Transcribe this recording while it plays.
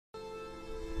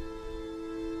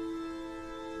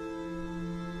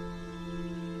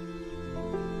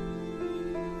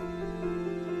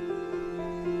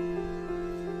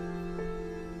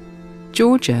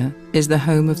Georgia is the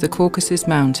home of the Caucasus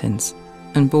Mountains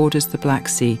and borders the Black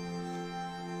Sea.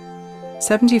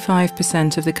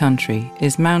 75% of the country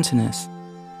is mountainous.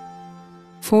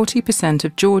 40%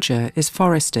 of Georgia is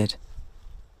forested.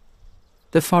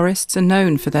 The forests are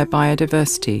known for their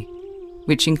biodiversity,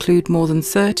 which include more than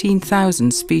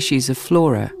 13,000 species of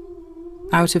flora,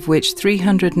 out of which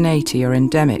 380 are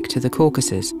endemic to the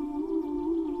Caucasus.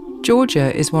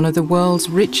 Georgia is one of the world's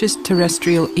richest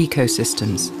terrestrial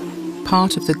ecosystems,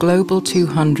 part of the Global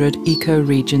 200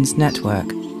 ecoregions network.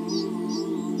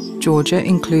 Georgia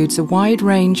includes a wide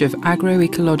range of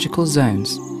agroecological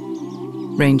zones,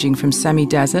 ranging from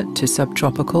semi-desert to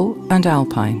subtropical and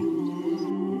alpine.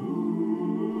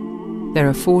 There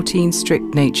are 14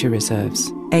 strict nature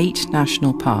reserves, 8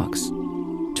 national parks,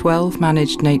 12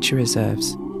 managed nature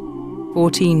reserves,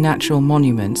 14 natural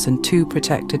monuments and 2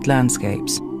 protected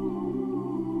landscapes.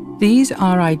 These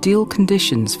are ideal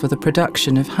conditions for the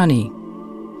production of honey.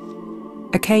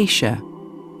 Acacia,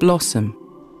 blossom,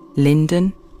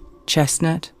 linden,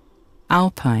 chestnut,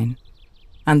 alpine,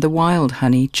 and the wild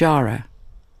honey jara.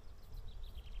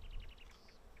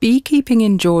 Beekeeping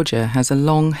in Georgia has a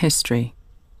long history.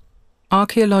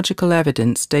 Archaeological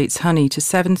evidence dates honey to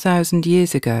 7,000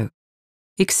 years ago,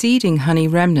 exceeding honey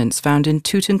remnants found in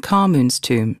Tutankhamun's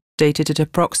tomb, dated at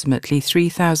approximately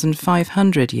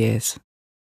 3,500 years.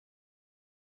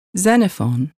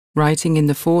 Xenophon, writing in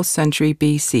the 4th century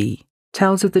BC,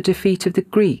 tells of the defeat of the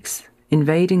Greeks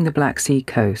invading the Black Sea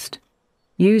coast,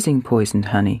 using poisoned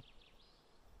honey.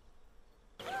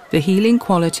 The healing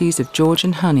qualities of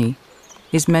Georgian honey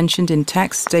is mentioned in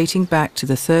texts dating back to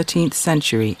the 13th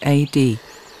century AD.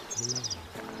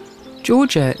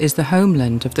 Georgia is the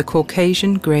homeland of the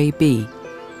Caucasian grey bee,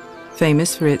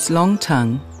 famous for its long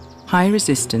tongue, high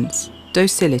resistance,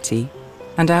 docility,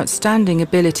 and outstanding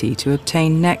ability to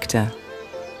obtain nectar.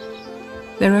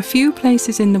 There are few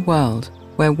places in the world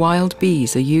where wild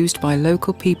bees are used by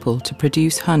local people to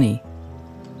produce honey,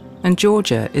 and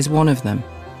Georgia is one of them.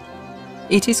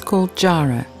 It is called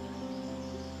jara.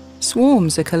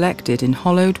 Swarms are collected in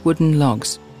hollowed wooden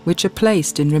logs, which are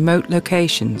placed in remote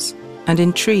locations and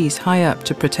in trees high up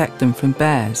to protect them from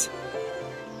bears.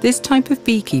 This type of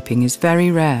beekeeping is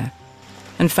very rare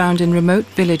and found in remote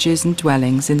villages and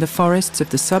dwellings in the forests of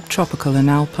the subtropical and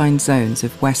alpine zones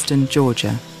of western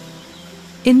Georgia.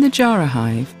 In the jara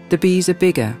hive, the bees are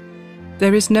bigger.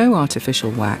 There is no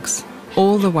artificial wax.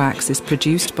 All the wax is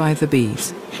produced by the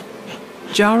bees.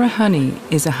 Jara honey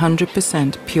is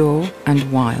 100% pure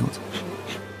and wild,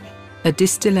 a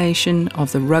distillation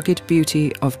of the rugged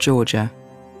beauty of Georgia.